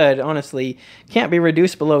pretty good, honestly. Can't be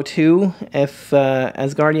reduced below 2 if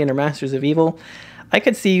Asgardian or Masters of Evil. I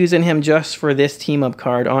could see using him just for this team up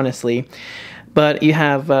card, honestly. But you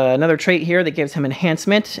have another trait here that gives him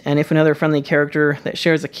enhancement, and if another friendly character that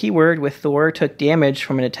shares a keyword with Thor took damage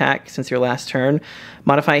from an attack since your last turn,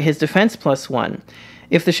 modify his defense +1.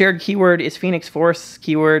 If the shared keyword is Phoenix Force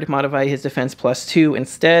keyword, modify his defense +2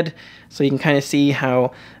 instead. So you can kind of see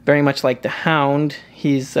how, very much like the Hound,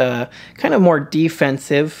 he's kind of more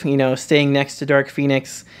defensive, you know, staying next to Dark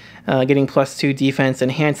Phoenix, getting +2 defense,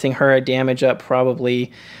 enhancing her damage up probably.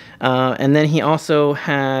 And then he also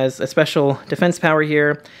has a special defense power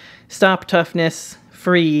here. Stop toughness,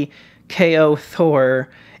 free, KO Thor,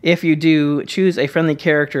 If you do, choose a friendly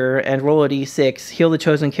character and roll a d6. Heal the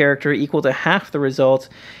chosen character equal to half the result.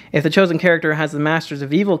 If the chosen character has the Masters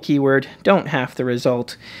of Evil keyword, don't half the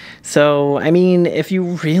result. So, I mean, if you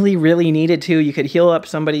really, really needed to, you could heal up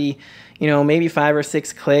somebody, you know, maybe 5 or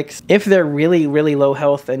 6 clicks. If they're really, really low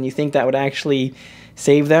health and you think that would actually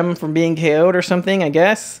save them from being KO'd or something, I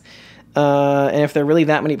guess. And if they're really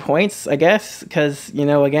that many points, I guess, because, you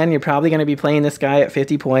know, again, you're probably going to be playing this guy at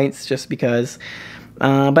 50 points just because.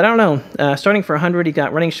 But I don't know. Starting for 100, you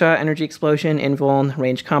got Running Shot, Energy Explosion, Invuln,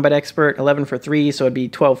 Range Combat Expert, 11 for 3, so it'd be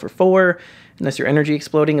 12 for 4, unless you're Energy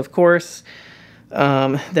Exploding, of course.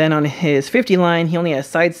 Then on his 50 line, he only has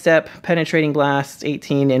Sidestep, Penetrating Blast,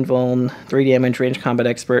 18 Invuln, 3 damage, Range Combat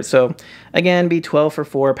Expert. So, again, be 12 for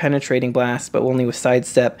 4, Penetrating Blast, but only with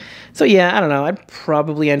Sidestep. So, yeah, I don't know. I'd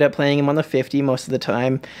probably end up playing him on the 50 most of the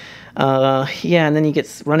time. Yeah, and then he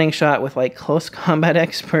gets Running Shot with, like, Close Combat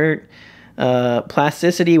Expert,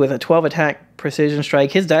 Plasticity with a 12 attack Precision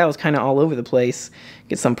Strike. His dial is kind of all over the place.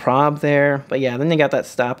 Get some prob there. But, yeah, then they got that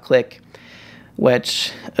Stop Click,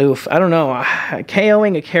 which, oof, I don't know,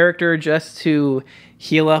 KOing a character just to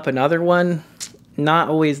heal up another one, not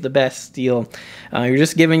always the best deal. You're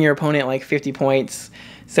just giving your opponent like 50 points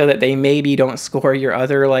so that they maybe don't score your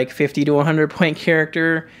other like 50 to 100 point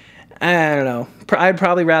character. I don't know. I'd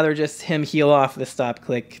probably rather just him heal off the stop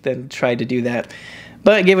click than try to do that.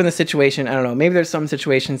 But given the situation, I don't know. Maybe there's some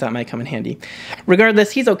situations that might come in handy. Regardless,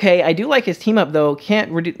 he's okay. I do like his team up, though.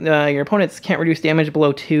 Your opponents can't reduce damage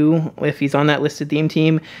below 2 if he's on that listed theme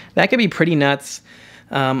team. That could be pretty nuts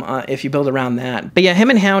if you build around that. But yeah, him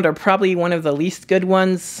and Hound are probably one of the least good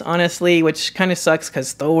ones, honestly, which kind of sucks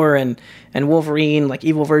because Thor and Wolverine, like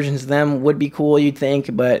evil versions of them, would be cool, you'd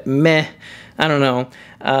think. But meh. I don't know.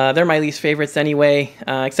 They're my least favorites anyway,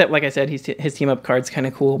 except, like I said, his team-up card's kind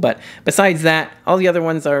of cool. But besides that, all the other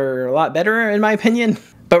ones are a lot better, in my opinion.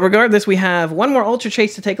 But regardless, we have one more Ultra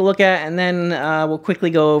Chase to take a look at, and then we'll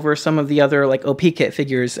quickly go over some of the other like OP kit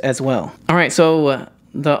figures as well. All right, so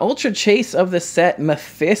the Ultra Chase of the set,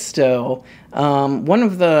 Mephisto. One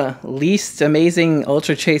of the least amazing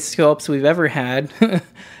Ultra Chase sculpts we've ever had.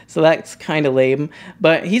 So that's kind of lame,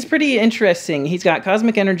 but he's pretty interesting. He's got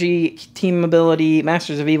Cosmic Energy team ability,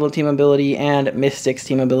 Masters of Evil team ability, and Mystics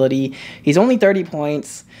team ability. He's only 30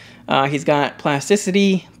 points. He's got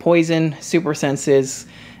Plasticity, Poison, Super Senses,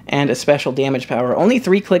 and a special damage power. Only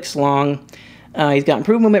 3 clicks long. He's got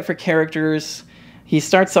improved movement for characters. He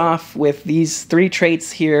starts off with these 3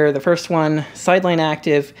 traits here. The first one, Sideline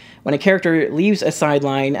Active. When a character leaves a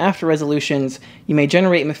sideline after resolutions, you may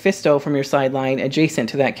generate Mephisto from your sideline adjacent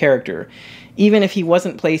to that character. Even if he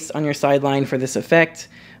wasn't placed on your sideline for this effect,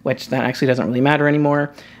 which that actually doesn't really matter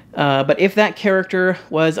anymore. But if that character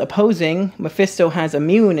was opposing, Mephisto has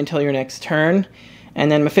immune until your next turn,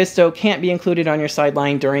 and then Mephisto can't be included on your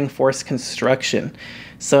sideline during force construction.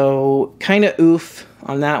 So, kind of oof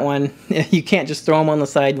on that one. You can't just throw him on the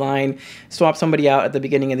sideline, swap somebody out at the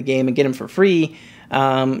beginning of the game and get him for free.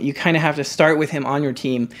 You kind of have to start with him on your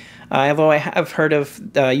team. Although I have heard of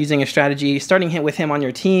using a strategy, starting with him on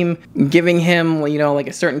your team, giving him, you know, like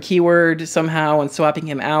a certain keyword somehow and swapping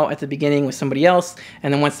him out at the beginning with somebody else.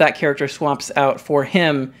 And then once that character swaps out for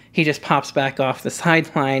him, he just pops back off the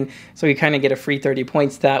sideline. So you kind of get a free 30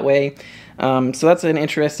 points that way. So that's an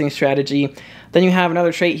interesting strategy. Then you have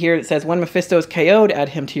another trait here that says when Mephisto is KO'd, add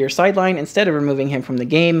him to your sideline instead of removing him from the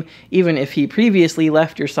game. Even if he previously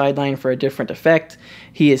left your sideline for a different effect,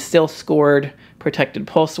 he is still scored Protected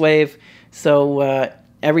Pulse Wave. So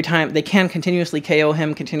every time they can continuously KO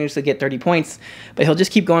him, continuously get 30 points, but he'll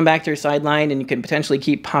just keep going back to your sideline and you can potentially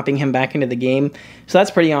keep popping him back into the game. So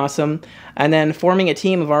that's pretty awesome. And then forming a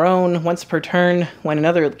team of our own once per turn. When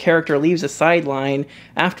another character leaves a sideline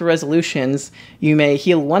after resolutions, you may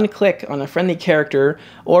heal 1 click on a friendly character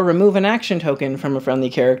or remove an action token from a friendly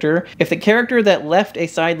character. If the character that left a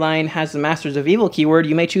sideline has the Masters of Evil keyword,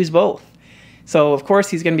 you may choose both. So, of course,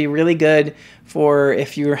 he's going to be really good for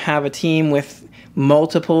if you have a team with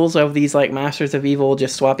multiples of these like Masters of Evil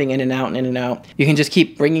just swapping in and out and in and out. You can just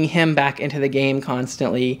keep bringing him back into the game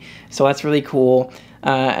constantly. So that's really cool.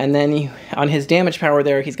 And then on his damage power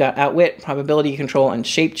there, he's got Outwit, Probability Control, and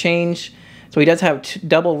Shape Change. So he does have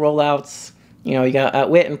double rollouts. You know, you got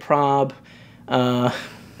Outwit and Prob.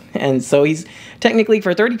 And so he's technically,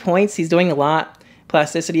 for 30 points, he's doing a lot.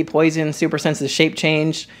 Plasticity, Poison, Super Senses, Shape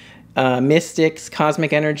Change, Mystics,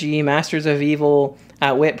 Cosmic Energy, Masters of Evil,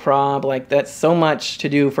 Outwit, Prob. Like, that's so much to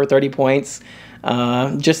do for 30 points.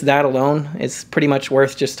 Just that alone is pretty much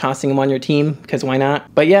worth just tossing him on your team, because why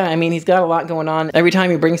not? But yeah, I mean, he's got a lot going on. Every time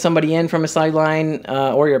you bring somebody in from a sideline,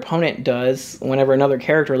 or your opponent does, whenever another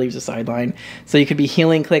character leaves a sideline. So you could be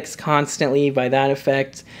healing clicks constantly by that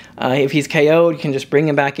effect. If he's KO'd, you can just bring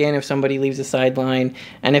him back in if somebody leaves a sideline.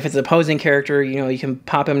 And if it's an opposing character, you know, you can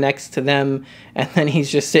pop him next to them, and then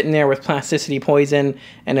he's just sitting there with plasticity poison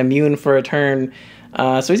and immune for a turn.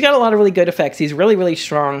 So he's got a lot of really good effects. He's really, really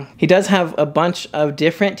strong. He does have a bunch of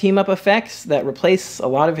different team-up effects that replace a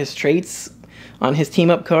lot of his traits on his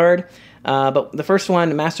team-up card. But the first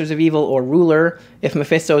one, Masters of Evil or Ruler, if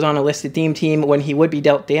Mephisto is on a listed theme team, when he would be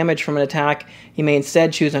dealt damage from an attack, he may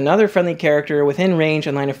instead choose another friendly character within range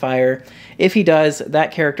and line of fire. If he does,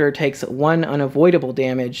 that character takes 1 unavoidable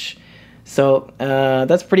damage. So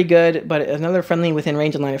that's pretty good, but another friendly within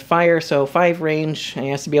range and line of fire, so 5 range, and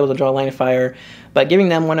he has to be able to draw a line of fire. But giving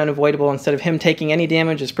them 1 unavoidable instead of him taking any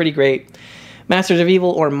damage is pretty great. Masters of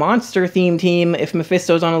Evil or Monster theme team, if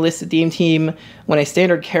Mephisto's on a listed theme team, when a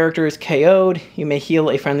standard character is KO'd, you may heal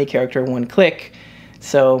a friendly character 1 click.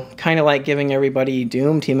 So kind of like giving everybody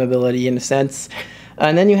Doom team ability in a sense.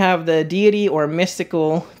 And then you have the Deity or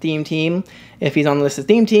Mystical theme team. If he's on the listed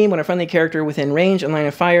theme team, when a friendly character within range and line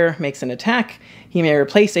of fire makes an attack, he may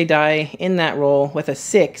replace a die in that roll with a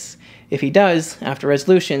 6. If he does, after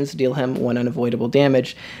resolutions, deal him 1 unavoidable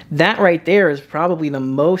damage. That right there is probably the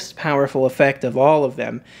most powerful effect of all of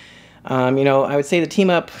them. You know, I would say the team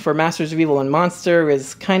up for Masters of Evil and Monster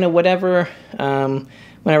is kind of whatever.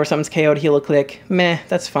 Whenever something's KO'd, heal a click, meh,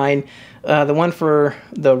 that's fine. The one for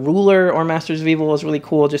the Ruler or Masters of Evil is really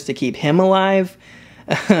cool just to keep him alive.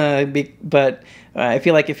 But I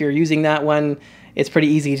feel like if you're using that one, it's pretty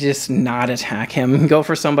easy to just not attack him. Go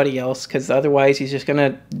for somebody else, because otherwise he's just going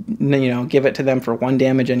to, you know, give it to them for 1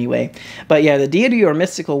 damage anyway. But yeah, the Deity or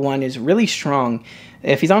Mystical one is really strong.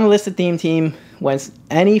 If he's on a listed theme team, when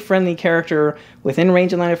any friendly character within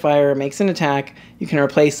range and line of fire makes an attack, you can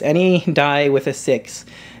replace any die with a 6.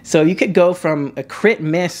 So you could go from a crit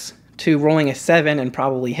miss to rolling a 7 and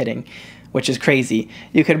probably hitting, which is crazy.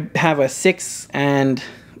 You could have a 6 and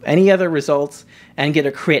any other results and get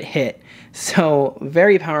a crit hit. So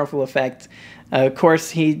very powerful effect. Of course,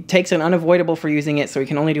 he takes an unavoidable for using it, so he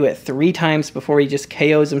can only do it 3 times before he just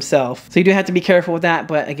KOs himself. So you do have to be careful with that,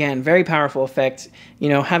 but again, very powerful effect. You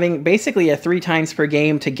know, having basically a 3 times per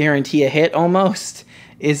game to guarantee a hit almost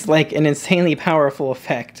is like an insanely powerful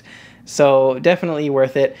effect. So definitely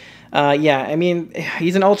worth it. Yeah, I mean,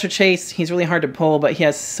 he's an Ultra Chase. He's really hard to pull, but he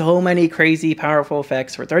has so many crazy powerful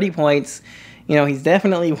effects for 30 points. You know, he's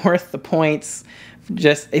definitely worth the points.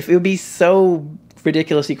 Just, if it would be so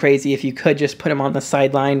ridiculously crazy if you could just put him on the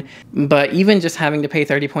sideline, but even just having to pay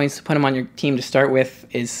 30 points to put him on your team to start with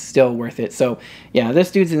is still worth it. So yeah,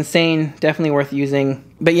 this dude's insane, definitely worth using.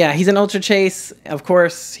 But yeah, he's an Ultra Chase. Of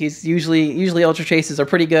course, he's usually Ultra Chases are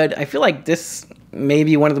pretty good. I feel like this may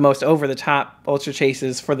be one of the most over-the-top Ultra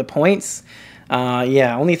Chases for the points.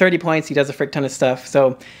 Yeah, only 30 points, he does a frick ton of stuff.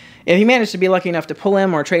 So if you manage to be lucky enough to pull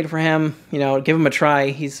him or trade for him, you know, give him a try,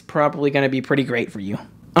 he's probably going to be pretty great for you.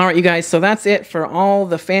 Alright, you guys, so that's it for all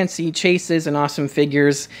the fancy chases and awesome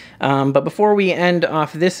figures. But before we end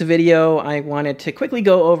off this video, I wanted to quickly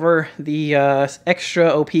go over the extra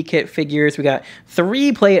OP kit figures. We got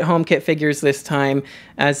 3 play-at-home kit figures this time,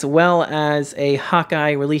 as well as a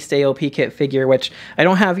Hawkeye release day OP kit figure, which I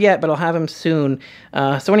don't have yet, but I'll have him soon.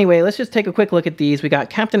 So anyway, let's just take a quick look at these. We got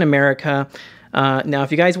Captain America. Now,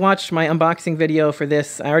 if you guys watched my unboxing video for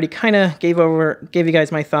this, I already kind of gave you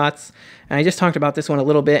guys my thoughts, and I just talked about this one a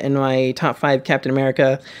little bit in my top 5 Captain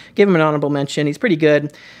America. Give him an honorable mention. He's pretty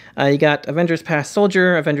good. You got Avengers Past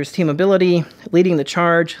Soldier, Avengers Team Ability, Leading the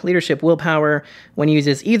Charge, Leadership Willpower. When he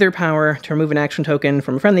uses either power to remove an action token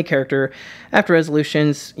from a friendly character, after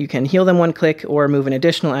resolutions, you can heal them 1 click or move an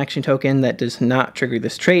additional action token that does not trigger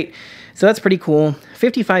this trait. So that's pretty cool.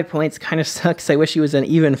 55 points kind of sucks. I wish he was an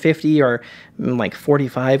even 50 or like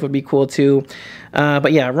 45 would be cool too.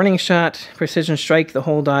 But yeah, Running Shot, Precision Strike, the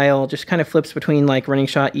whole dial, just kind of flips between like Running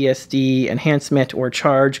Shot, ESD, Enhancement, or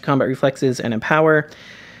Charge, Combat Reflexes, and Empower.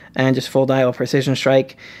 And just full dial Precision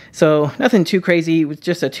Strike. So nothing too crazy, with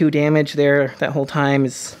just a 2 damage there that whole time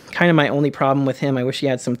is kind of my only problem with him. I wish he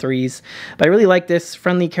had some 3s. But I really like this.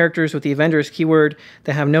 Friendly characters with the Avengers keyword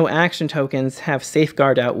that have no action tokens have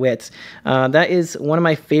Safeguard Outwit. That is one of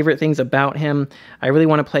my favorite things about him. I really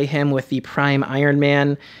want to play him with the Prime Iron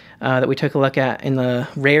Man that we took a look at in the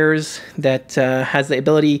rares, that has the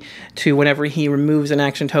ability to, whenever he removes an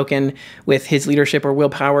action token with his leadership or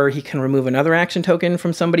willpower, he can remove another action token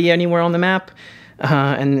from somebody anywhere on the map.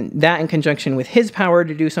 And that in conjunction with his power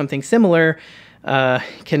to do something similar,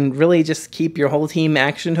 can really just keep your whole team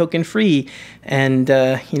action token free, and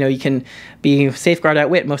you know, you can be safeguard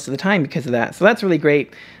outwit most of the time because of that. So that's really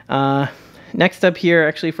great. Next up here,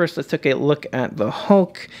 actually, first let's take a look at the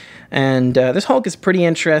Hulk. And this Hulk is pretty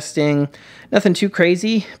interesting. Nothing too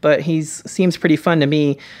crazy, but he seems pretty fun to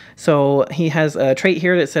me. So he has a trait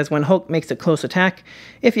here that says when Hulk makes a close attack,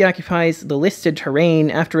 if he occupies the listed terrain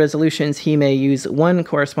after resolutions, he may use one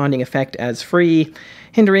corresponding effect as free: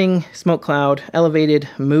 hindering, smoke cloud, elevated,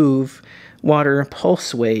 move, water,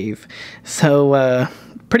 pulse wave. So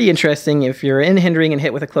pretty interesting. If you're in hindering and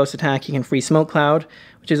hit with a close attack, you can free smoke cloud,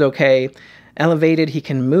 which is okay. Elevated, he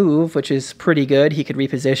can move, which is pretty good. He could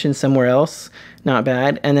reposition somewhere else, not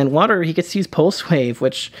bad. And then water, he gets to use pulse wave,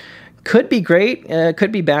 which could be great,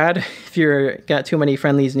 could be bad if you're got too many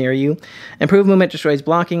friendlies near you. Improved movement destroys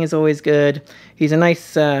blocking is always good. He's a nice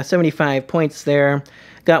 75 points there.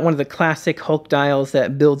 Got one of the classic Hulk dials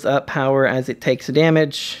that builds up power as it takes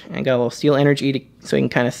damage, and got a little steel energy so he can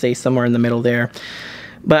kind of stay somewhere in the middle there.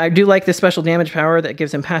 But I do like the special damage power that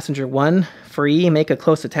gives him Passenger 1, free, make a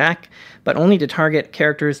close attack, but only to target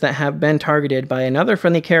characters that have been targeted by another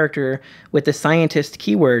friendly character with the Scientist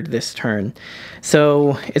keyword this turn.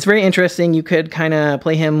 So it's very interesting. You could kind of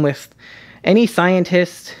play him with any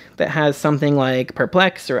Scientist that has something like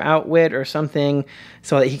Perplex or Outwit or something,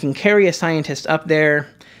 so that he can carry a Scientist up there.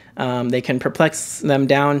 They can perplex them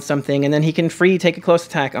down something, and then he can free take a close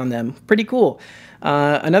attack on them. Pretty cool.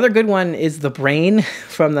 Another good one is the Brain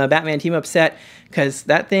from the Batman team-up set, because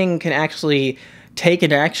that thing can actually take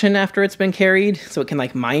an action after it's been carried, so it can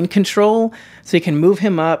like mind control. So you can move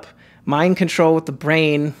him up, mind control with the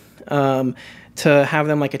Brain, to have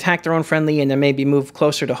them like attack their own friendly and then maybe move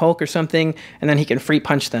closer to Hulk or something, and then he can free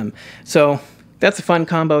punch them. So that's a fun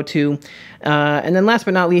combo too. And then last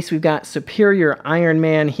but not least, we've got Superior Iron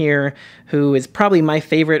Man here, who is probably my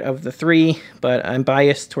favorite of the three, but I'm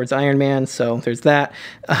biased towards Iron Man, so there's that.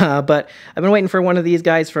 But I've been waiting for one of these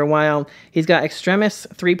guys for a while. He's got Extremis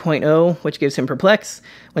 3.0, which gives him Perplex.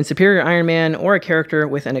 When Superior Iron Man or a character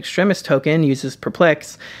with an Extremis token uses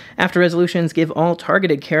Perplex, after resolutions, give all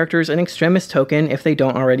targeted characters an Extremis token if they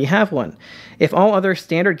don't already have one. If all other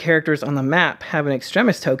standard characters on the map have an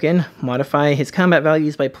Extremis token, modify his combat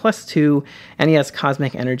values by +2, and he has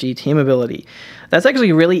Cosmic Energy team ability. That's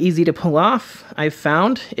actually really easy to pull off, I've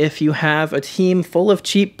found, if you have a team full of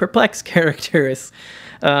cheap Perplex characters.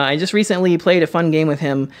 I just recently played a fun game with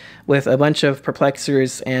him with a bunch of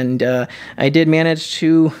Perplexers, and I did manage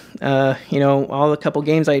to, you know, all the couple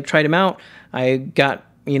games I tried him out, I got,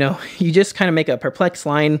 you know, you just kind of make a Perplex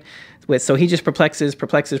line with, so he just perplexes,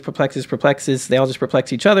 they all just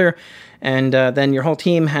perplex each other, and then your whole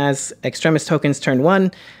team has Extremis tokens turn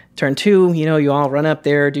 1, turn 2, you know, you all run up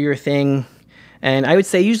there, do your thing, and I would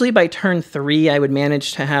say usually by turn 3 I would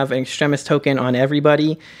manage to have an Extremis token on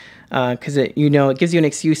everybody, because it, you know, it gives you an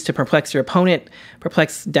excuse to perplex your opponent,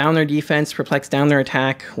 perplex down their defense, perplex down their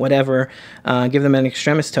attack, whatever, give them an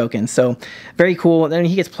Extremis token. So very cool. Then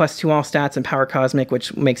he gets +2 all stats and Power Cosmic,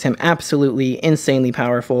 which makes him absolutely insanely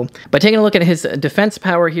powerful. But taking a look at his defense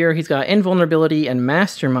power here, he's got Invulnerability and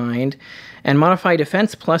Mastermind, and modify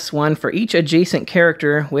defense +1 for each adjacent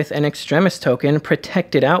character with an Extremis token,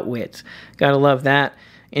 Protected Outwit. Gotta love that.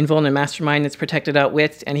 Invuln and Mastermind is Protected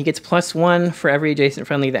Outwit, and he gets +1 for every adjacent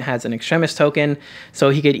friendly that has an Extremis token, so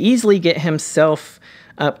he could easily get himself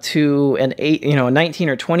up to an 8, you know, a 19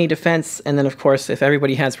 or 20 defense, and then of course if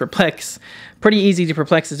everybody has Perplex, pretty easy to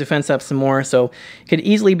perplex his defense up some more, so he could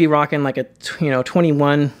easily be rocking like a, you know,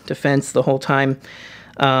 21 defense the whole time.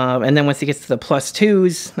 And then once he gets to the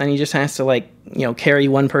 +2s, then he just has to, like, you know, carry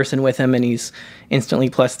one person with him, and he's instantly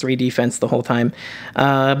 +3 defense the whole time.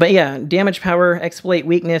 But yeah, damage power, exploit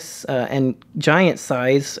weakness, and giant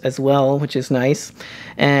size as well, which is nice.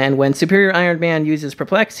 And when Superior Iron Man uses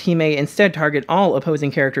Perplex, he may instead target all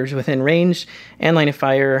opposing characters within range and line of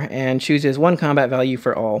fire, and chooses 1 combat value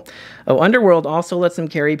for all. Oh, Underworld also lets him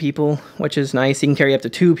carry people, which is nice. He can carry up to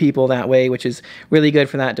 2 people that way, which is really good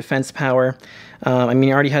for that defense power. I mean,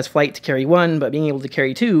 he already has flight to carry 1, but being able to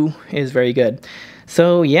carry 2 is very good.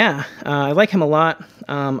 So yeah, I like him a lot.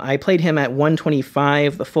 I played him at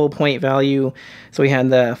 125, the full point value, so he had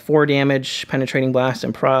the 4 damage, penetrating blast,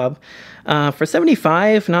 and prob. For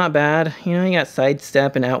 75, not bad. You know, he got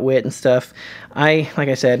sidestep and outwit and stuff. Like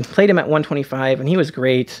I said, played him at 125, and he was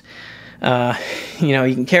great. You know,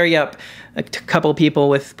 you can carry up a couple people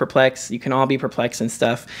with Perplex. You can all be Perplex and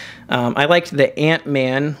stuff. I liked the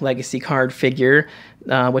Ant-Man legacy card figure,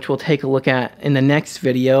 which we'll take a look at in the next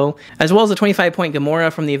video, as well as the 25-point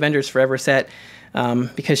Gamora from the Avengers Forever set.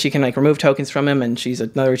 because she can like remove tokens from him, and she's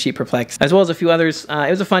another cheap perplex, as well as a few others. It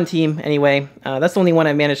was a fun team anyway. That's the only one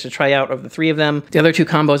I managed to try out of the 3 of them. The other 2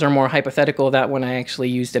 combos are more hypothetical. That one I actually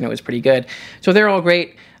used and it was pretty good. So they're all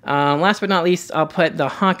great. Last but not least, I'll put the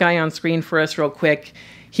Hawkeye on screen for us real quick.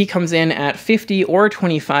 He comes in at 50 or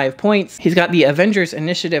 25 points. He's got the Avengers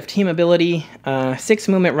Initiative team ability, 6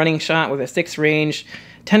 movement running shot with a 6 range,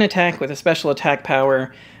 10 attack with a special attack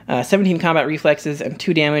power, 17 combat reflexes, and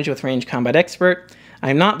 2 damage with range combat expert.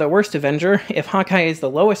 I'm not the worst Avenger. If Hawkeye is the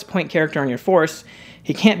lowest point character on your force,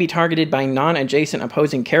 he can't be targeted by non-adjacent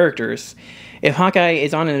opposing characters. If Hawkeye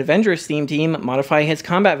is on an Avengers theme team, modify his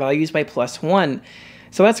combat values by +1.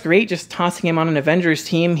 So that's great, just tossing him on an Avengers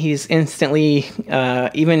team. He's instantly,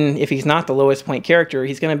 even if he's not the lowest point character,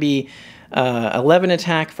 he's going to be 11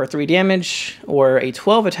 attack for 3 damage, or a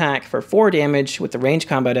 12 attack for 4 damage with the range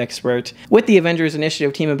combat expert, with the Avengers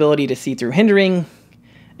Initiative team ability to see through hindering,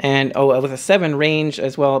 and with a 7 range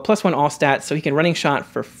as well, +1 all stats, so he can running shot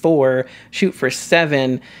for 4, shoot for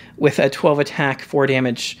 7, with a 12 attack, 4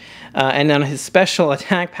 damage. And then his special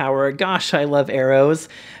attack power, gosh, I love arrows.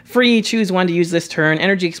 Free, choose one to use this turn: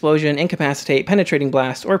 Energy Explosion, Incapacitate, Penetrating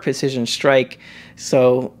Blast, or Precision Strike.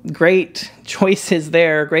 So great choices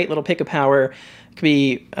there, great little pick of power. Could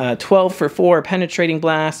be 12 for 4 Penetrating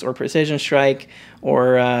Blast, or Precision Strike,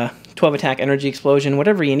 or 12 attack Energy Explosion,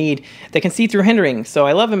 whatever you need. They can see through hindering, so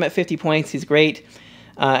I love him at 50 points, he's great.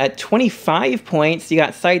 At 25 points, you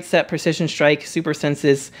got Sidestep, Precision Strike, Super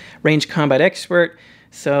Senses, Range Combat Expert.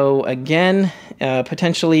 So again,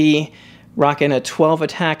 potentially rocking a 12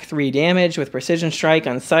 attack, 3 damage with Precision Strike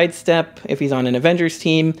on Sidestep if he's on an Avengers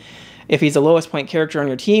team. If he's the lowest point character on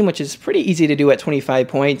your team, which is pretty easy to do at 25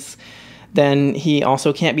 points, then he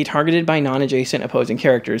also can't be targeted by non-adjacent opposing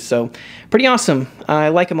characters. So pretty awesome. I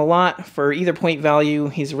like him a lot for either point value.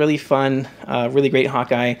 He's really fun, really great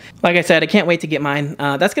Hawkeye. Like I said, I can't wait to get mine.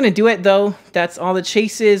 That's going to do it though. That's all the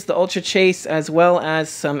chases, the Ultra Chase, as well as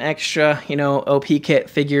some extra, OP kit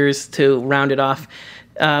figures to round it off.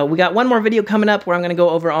 We got one more video coming up where I'm going to go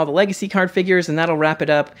over all the legacy card figures, and that'll wrap it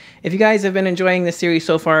up. If you guys have been enjoying this series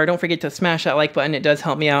so far, don't forget to smash that like button. It does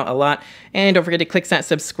help me out a lot. And don't forget to click that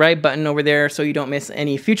subscribe button over there so you don't miss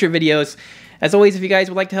any future videos. As always, if you guys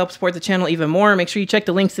would like to help support the channel even more, make sure you check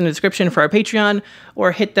the links in the description for our Patreon,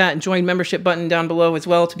 or hit that join membership button down below as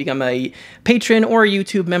well to become a patron or a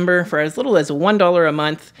YouTube member for as little as $1 a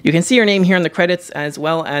month. You can see your name here in the credits, as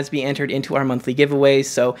well as be entered into our monthly giveaways,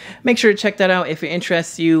 so make sure to check that out if it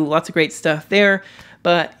interests you. Lots of great stuff there.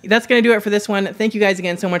 But that's going to do it for this one. Thank you guys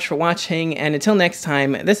again so much for watching, and until next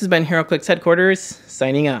time, this has been Heroclix Headquarters,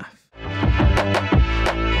 signing off.